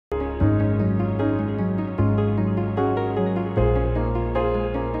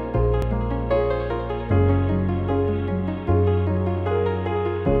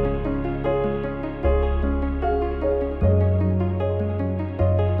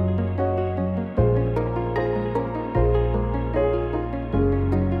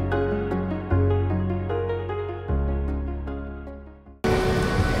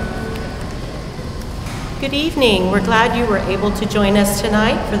Good evening. We're glad you were able to join us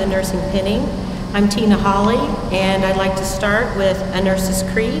tonight for the Nursing Pinning. I'm Tina Hawley, and I'd like to start with A Nurse's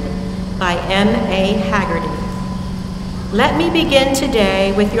Creed by M.A. Haggerty. Let me begin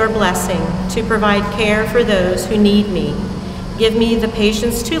today with your blessing to provide care for those who need me. Give me the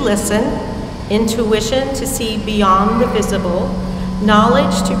patience to listen, intuition to see beyond the visible,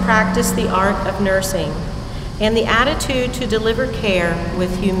 knowledge to practice the art of nursing, and the attitude to deliver care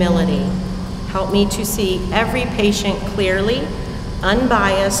with humility. Help me to see every patient clearly,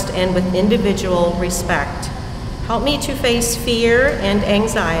 unbiased, and with individual respect. Help me to face fear and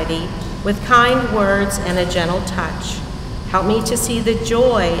anxiety with kind words and a gentle touch. Help me to see the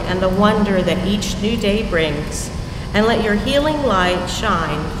joy and the wonder that each new day brings, and let your healing light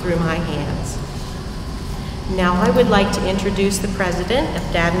shine through my hands. Now I would like to introduce the president of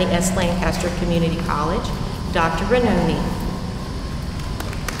Dabney S. Lancaster Community College, Dr. Ranoni.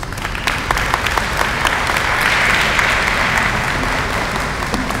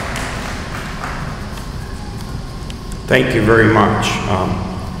 Thank you very much.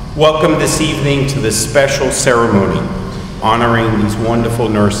 Welcome this evening to this special ceremony honoring these wonderful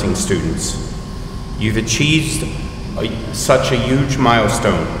nursing students. You've achieved such a huge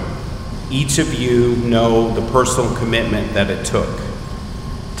milestone. Each of you know the personal commitment that it took.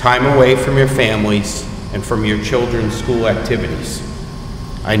 Time away from your families and from your children's school activities.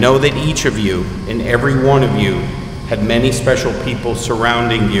 I know that each of you and every one of you had many special people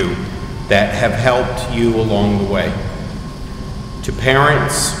surrounding you that have helped you along the way. To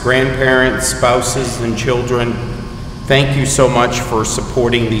parents, grandparents, spouses, and children, thank you so much for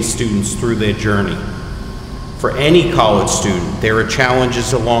supporting these students through their journey. For any college student, there are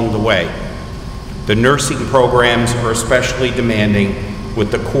challenges along the way. The nursing programs are especially demanding with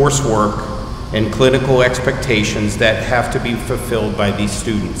the coursework and clinical expectations that have to be fulfilled by these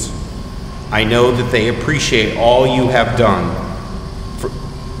students. I know that they appreciate all you have done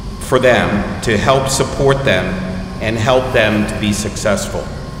for them to help support them and help them to be successful.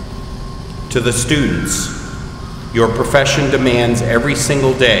 To the students, your profession demands every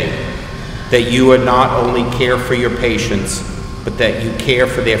single day that you would not only care for your patients, but that you care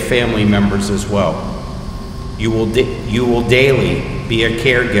for their family members as well. You will daily be a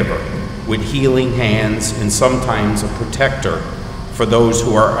caregiver with healing hands and sometimes a protector for those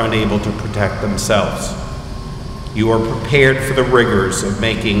who are unable to protect themselves. You are prepared for the rigors of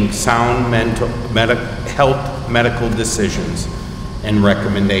making sound medical decisions and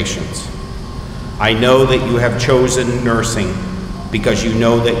recommendations. I know that you have chosen nursing because you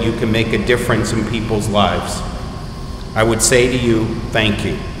know that you can make a difference in people's lives. I would say to you, thank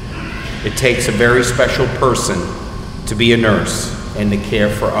you. It takes a very special person to be a nurse and to care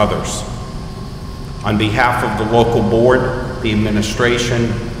for others. On behalf of the local board, the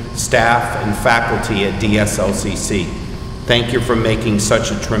administration, staff, and faculty at DSLCC, thank you for making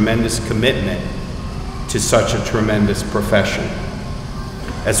such a tremendous commitment to such a tremendous profession.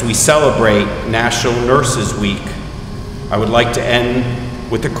 As we celebrate National Nurses Week, I would like to end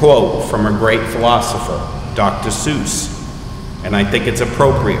with a quote from a great philosopher, Dr. Seuss, and I think it's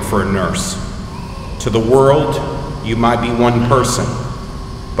appropriate for a nurse. To the world, you might be one person,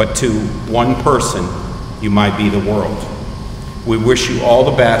 but to one person, you might be the world. We wish you all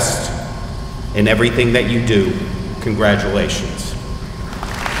the best in everything that you do. Congratulations.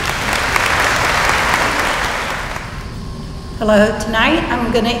 Hello, tonight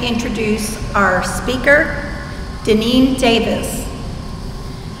I'm going to introduce our speaker, Deneen Davis.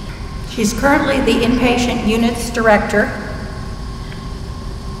 She's currently the Inpatient Units Director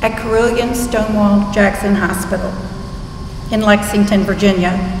at Carilion Stonewall Jackson Hospital in Lexington,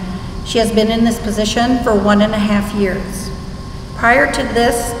 Virginia. She has been in this position for 1.5 years. Prior to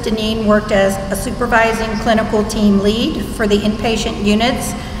this, Deneen worked as a supervising clinical team lead for the inpatient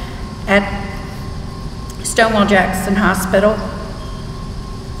units at Stonewall Jackson Hospital.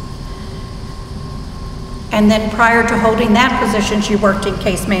 And then prior to holding that position, she worked in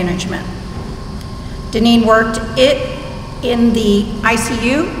case management. Deneen worked in the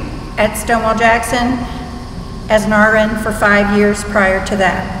ICU at Stonewall Jackson as an RN for 5 years prior to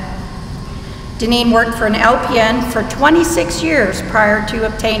that. Deneen worked for an LPN for 26 years prior to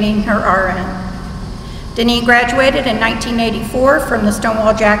obtaining her RN. Deneen graduated in 1984 from the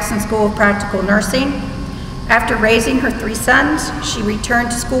Stonewall Jackson School of Practical Nursing. After raising her 3 sons, she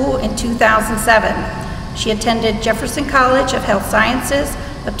returned to school in 2007. She attended Jefferson College of Health Sciences,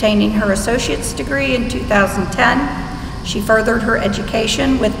 obtaining her associate's degree in 2010. She furthered her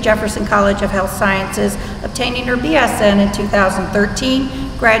education with Jefferson College of Health Sciences, obtaining her BSN in 2013,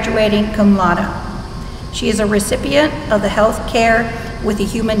 graduating cum laude. She is a recipient of the Healthcare with a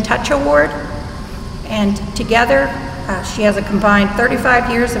Human Touch Award And together, she has a combined 35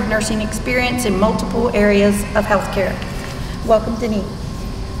 years of nursing experience in multiple areas of healthcare. Welcome, Deneen.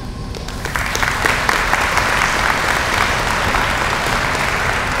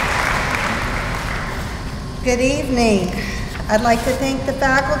 Good evening. I'd like to thank the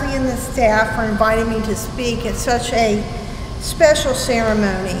faculty and the staff for inviting me to speak at such a special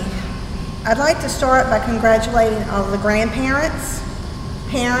ceremony. I'd like to start by congratulating all of the grandparents,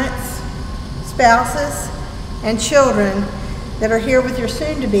 parents, spouses, and children that are here with your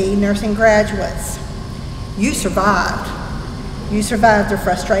soon-to-be nursing graduates. You survived. You survived their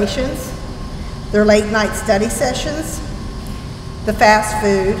frustrations, their late-night study sessions, the fast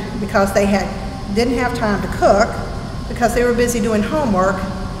food because they didn't have time to cook because they were busy doing homework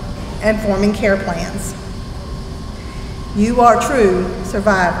and forming care plans. You are true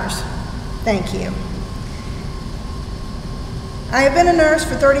survivors. Thank you. I have been a nurse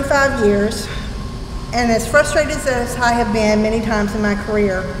for 35 years, and as frustrated as I have been many times in my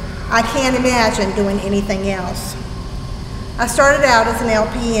career, I can't imagine doing anything else. I started out as an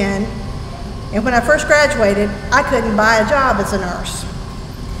LPN, and when I first graduated, I couldn't buy a job as a nurse.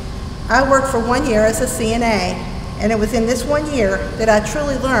 I worked for 1 year as a CNA, and it was in this 1 year that I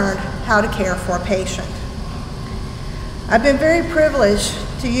truly learned how to care for a patient. I've been very privileged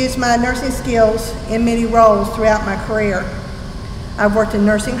to use my nursing skills in many roles throughout my career. I've worked in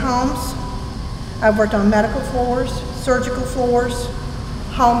nursing homes, I've worked on medical floors, surgical floors,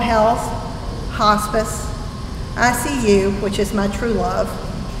 home health, hospice, ICU, which is my true love,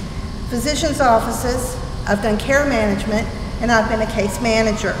 physicians' offices, I've done care management, and I've been a case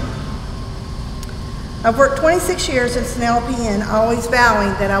manager. I've worked 26 years as an LPN, always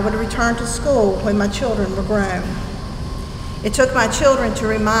vowing that I would return to school when my children were grown. It took my children to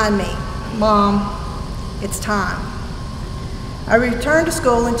remind me, Mom, it's time. I returned to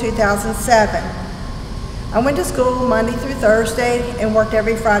school in 2007. I went to school Monday through Thursday and worked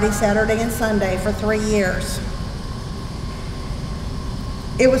every Friday, Saturday, and Sunday for 3 years.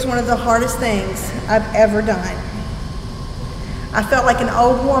 It was one of the hardest things I've ever done. I felt like an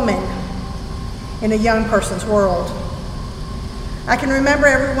old woman in a young person's world. I can remember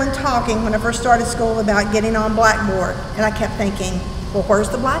everyone talking when I first started school about getting on Blackboard, and I kept thinking, well, where's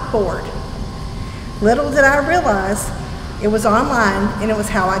the Blackboard? Little did I realize it was online, and it was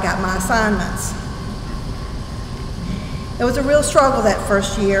how I got my assignments. It was a real struggle that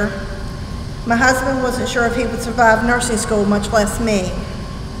first year. My husband wasn't sure if he would survive nursing school, much less me.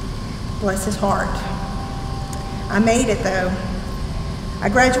 Bless his heart. I made it though. I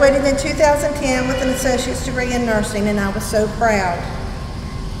graduated in 2010 with an associate's degree in nursing, and I was so proud.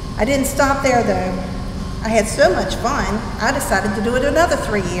 I didn't stop there though. I had so much fun, I decided to do it another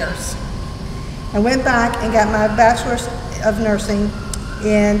 3 years. I went back and got my bachelor's of nursing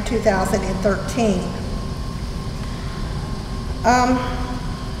in 2013.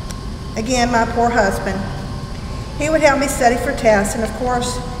 Again, my poor husband. He would help me study for tests, and of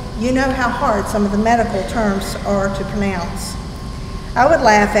course, you know how hard some of the medical terms are to pronounce. I would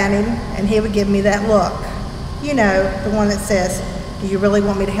laugh at him, and he would give me that look. You know, the one that says, do you really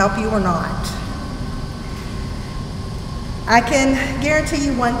want me to help you or not? I can guarantee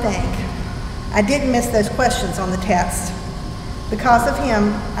you one thing. I didn't miss those questions on the test. Because of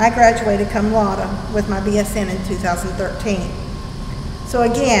him, I graduated cum laude with my BSN in 2013. So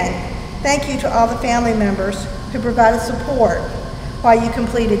again, thank you to all the family members who provided support while you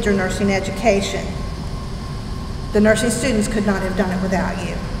completed your nursing education. The nursing students could not have done it without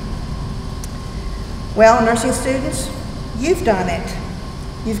you. Well, nursing students, you've done it.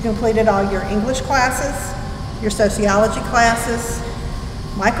 You've completed all your English classes, your sociology classes,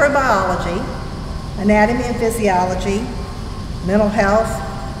 microbiology, anatomy and physiology, mental health,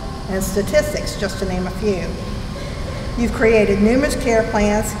 and statistics, just to name a few. You've created numerous care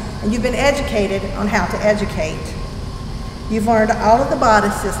plans, and you've been educated on how to educate. You've learned all of the body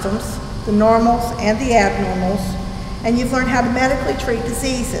systems, the normals and the abnormals, and you've learned how to medically treat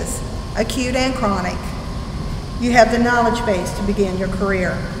diseases, acute and chronic. You have the knowledge base to begin your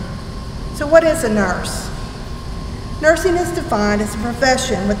career. So what is a nurse? Nursing is defined as a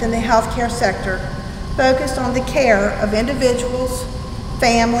profession within the healthcare sector focused on the care of individuals,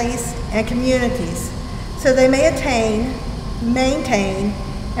 families, and communities so they may attain, maintain,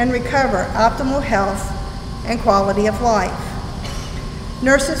 and recover optimal health and quality of life.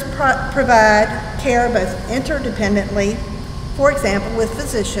 Nurses provide care both interdependently, for example with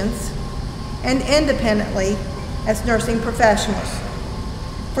physicians, and independently as nursing professionals.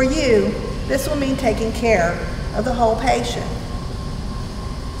 For you, this will mean taking care of the whole patient.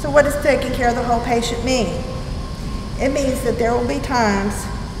 So what does taking care of the whole patient mean? It means that there will be times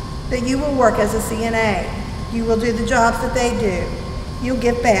that you will work as a CNA. You will do the jobs that they do. You'll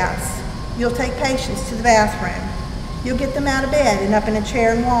give baths. You'll take patients to the bathroom. You'll get them out of bed and up in a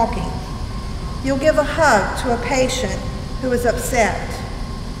chair and walking. You'll give a hug to a patient who is upset.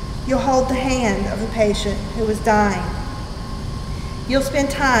 You'll hold the hand of the patient who is dying. You'll spend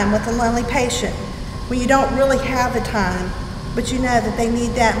time with a lonely patient when you don't really have the time, but you know that they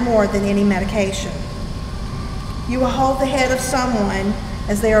need that more than any medication. You will hold the head of someone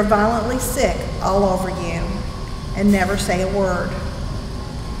as they are violently sick all over you and never say a word.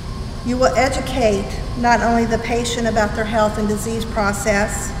 You will educate not only the patient about their health and disease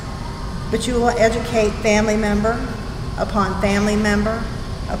process, but you will educate family member upon family member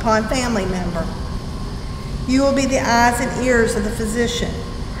upon family member. You will be the eyes and ears of the physician,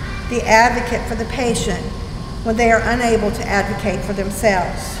 the advocate for the patient when they are unable to advocate for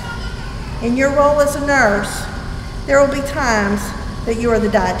themselves. In your role as a nurse, there will be times that you are the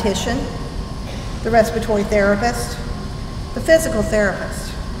dietitian, the respiratory therapist, the physical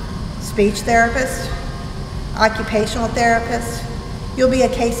therapist, speech therapist, occupational therapist. You'll be a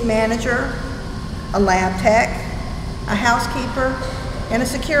case manager, a lab tech, a housekeeper, and a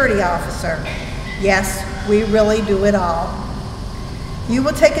security officer. Yes, we really do it all. You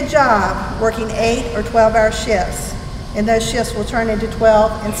will take a job working 8 or 12-hour shifts, and those shifts will turn into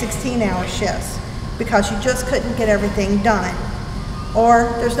 12 and 16-hour shifts because you just couldn't get everything done,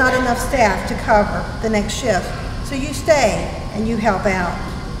 or there's not enough staff to cover the next shift, so you stay and you help out.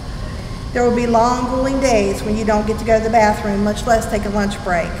 There will be long, grueling days when you don't get to go to the bathroom, much less take a lunch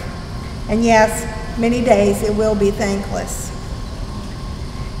break. And yes, many days it will be thankless.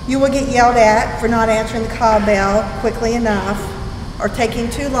 You will get yelled at for not answering the call bell quickly enough or taking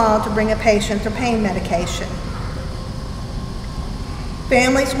too long to bring a patient their pain medication.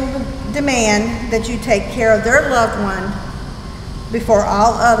 Families will demand that you take care of their loved one before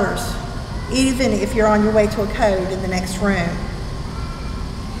all others, even if you're on your way to a code in the next room.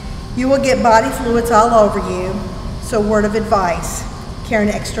 You will get body fluids all over you, so word of advice, carry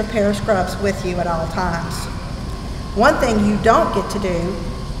an extra pair of scrubs with you at all times. One thing you don't get to do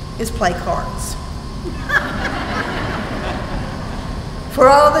is play cards. For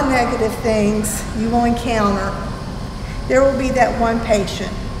all the negative things you will encounter, there will be that one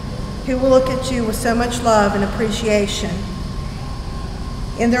patient who will look at you with so much love and appreciation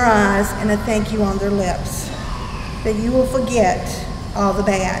in their eyes and a thank you on their lips that you will forget all the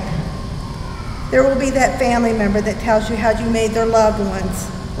bad. There will be that family member that tells you how you made their loved ones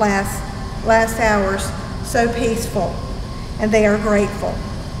last hours so peaceful, and they are grateful.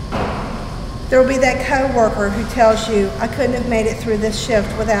 There will be that coworker who tells you, I couldn't have made it through this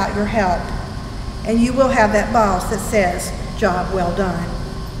shift without your help. And you will have that boss that says, job well done.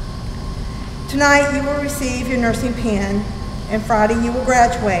 Tonight you will receive your nursing pin, and Friday you will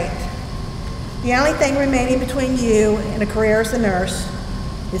graduate. The only thing remaining between you and a career as a nurse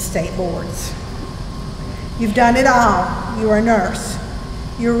is state boards. You've done it all. You are a nurse.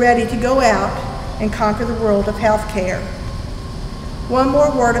 You're ready to go out and conquer the world of healthcare. One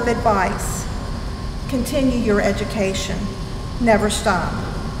more word of advice. Continue your education. Never stop.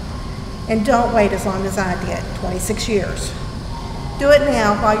 And don't wait as long as I did, 26 years. Do it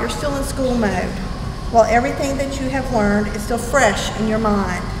now while you're still in school mode, while everything that you have learned is still fresh in your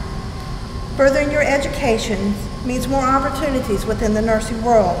mind. Furthering your education means more opportunities within the nursing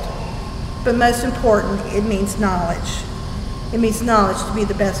world, but most important, it means knowledge. It means knowledge to be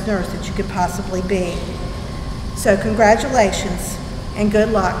the best nurse that you could possibly be. So congratulations and good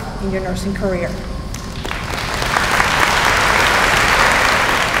luck in your nursing career.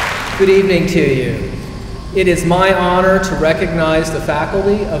 Good evening to you. It is my honor to recognize the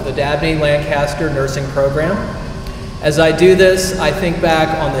faculty of the Dabney Lancaster nursing program. As I do this, I think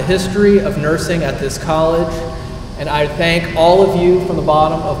back on the history of nursing at this college, and I thank all of you from the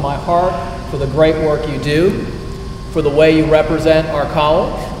bottom of my heart for the great work you do, for the way you represent our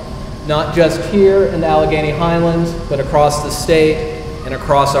college, not just here in the Allegheny Highlands, but across the state and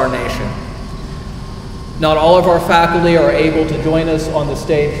across our nation. Not all of our faculty are able to join us on the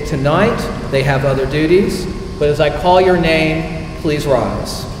stage tonight. They have other duties, but as I call your name, please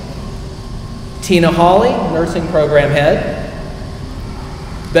rise. Tina Hawley, Nursing Program Head.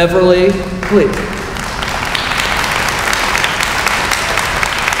 Beverly, please.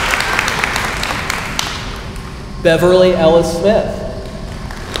 Beverly Ellis Smith.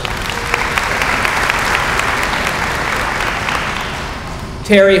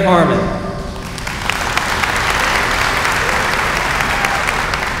 Terry Harmon.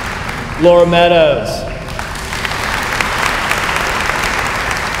 Laura Meadows.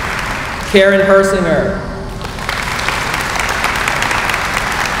 Karen Hersinger.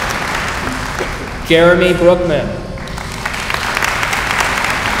 Jeremy Brookman.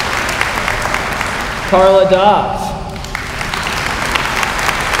 Carla Dobbs.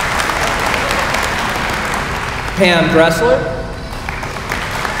 Pam Dressler.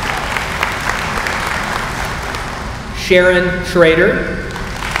 Sharon Schrader.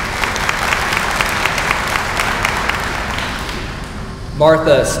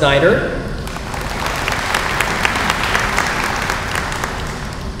 Martha Snyder.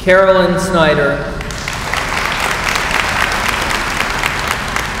 Carolyn Snyder.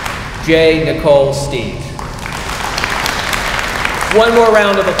 J. Nicole Steve. One more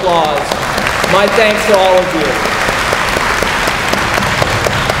round of applause. My thanks to all of you.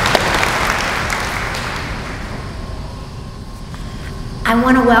 I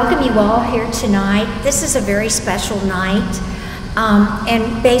want to welcome you all here tonight. This is a very special night.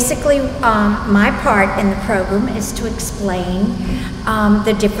 And basically, my part in the program is to explain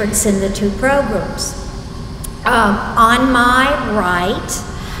the difference in the two programs. On my right,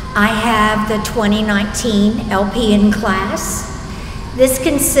 I have the 2019 LPN class. This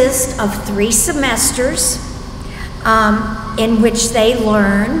consists of 3 semesters in which they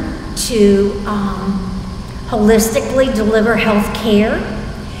learn to holistically deliver health care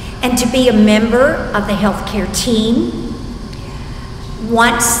and to be a member of the healthcare team.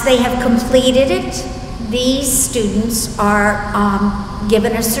 Once they have completed it, these students are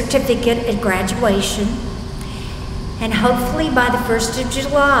given a certificate at graduation, and hopefully by the 1st of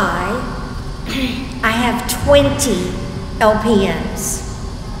July, I have 20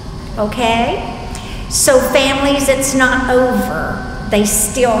 LPNs, okay? So families, it's not over. They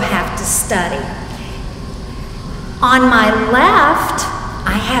still have to study. On my left,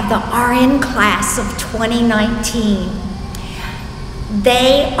 I have the RN class of 2019.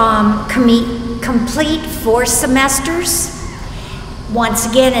 They complete 4 semesters. Once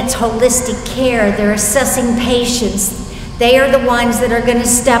again, it's holistic care. They're assessing patients. They are the ones that are going to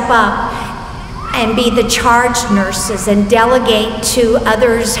step up and be the charge nurses and delegate to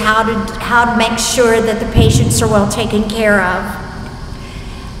others how to make sure that the patients are well taken care of.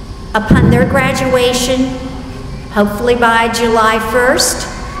 Upon their graduation, hopefully by July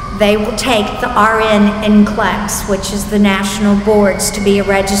 1st, they will take the RN NCLEX, which is the national boards, to be a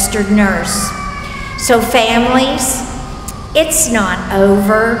registered nurse. So families, it's not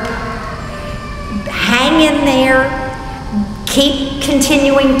over. Hang in there. Keep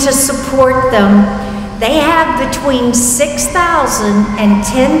continuing to support them. They have between 6,000 and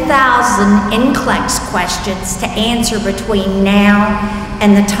 10,000 NCLEX questions to answer between now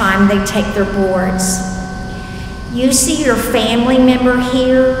and the time they take their boards. You see your family member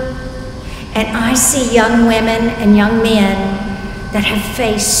here, and I see young women and young men that have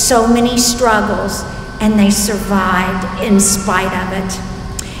faced so many struggles, and they survived in spite of it.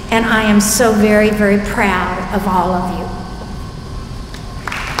 And I am so very, very proud of all of you.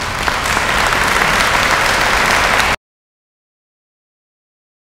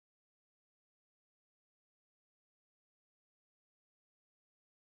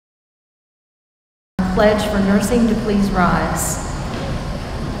 Pledge for nursing to please rise.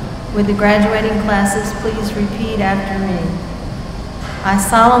 Would the graduating classes please repeat after me? I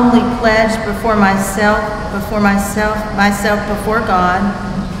solemnly pledge before myself before God.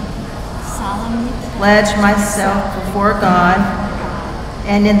 Solemnly Pledge myself before God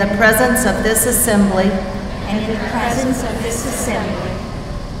and in the presence of this assembly. and in the presence of this assembly,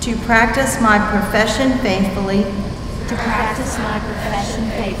 To practice my profession faithfully. to practice my profession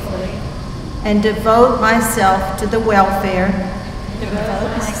faithfully, And devote myself to the welfare.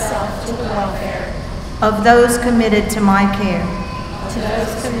 devote myself to the welfare Of those committed to my care. to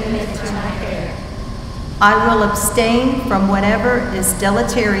those committed to my care. I will abstain from whatever is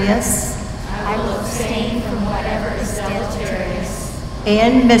deleterious I will abstain from whatever is deleterious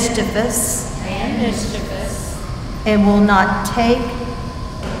and mischievous, and mischievous, and will not take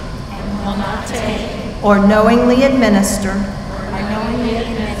and will not take or knowingly administer or knowingly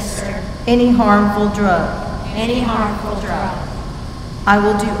administer any harmful drug. any harmful drug. I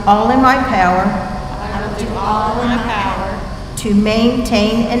will do all in my power I will do all in my power to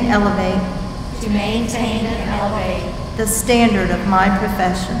maintain and elevate to maintain and elevate the standard of my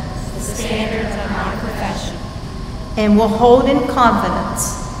profession, the standards of my profession, and will hold in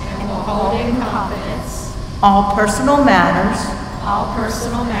confidence and will hold in confidence all personal matters all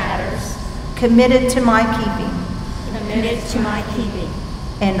personal matters committed to my keeping, committed to my keeping,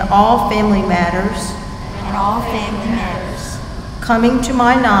 and all family matters and all family matters coming to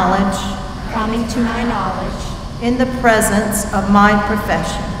my knowledge coming to my knowledge in the presence of my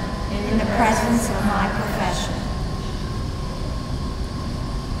profession. in the presence of my profession.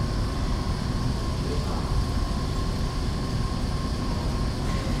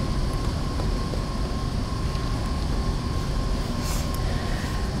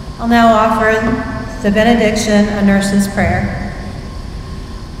 I'll now offer the benediction, a nurse's prayer.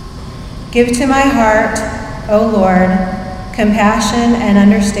 Give to my heart, O Lord, compassion and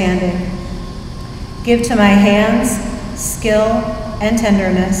understanding. Give to my hands skill and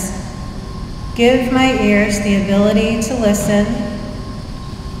tenderness. Give my ears the ability to listen.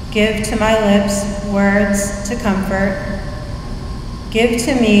 Give to my lips words to comfort. Give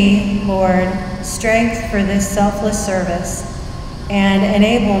to me, Lord, strength for this selfless service, and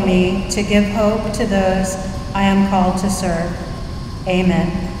enable me to give hope to those I am called to serve.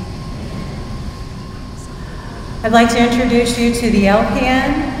 Amen. I'd like to introduce you to the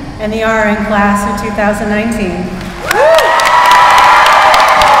LPN and the RN class of 2019.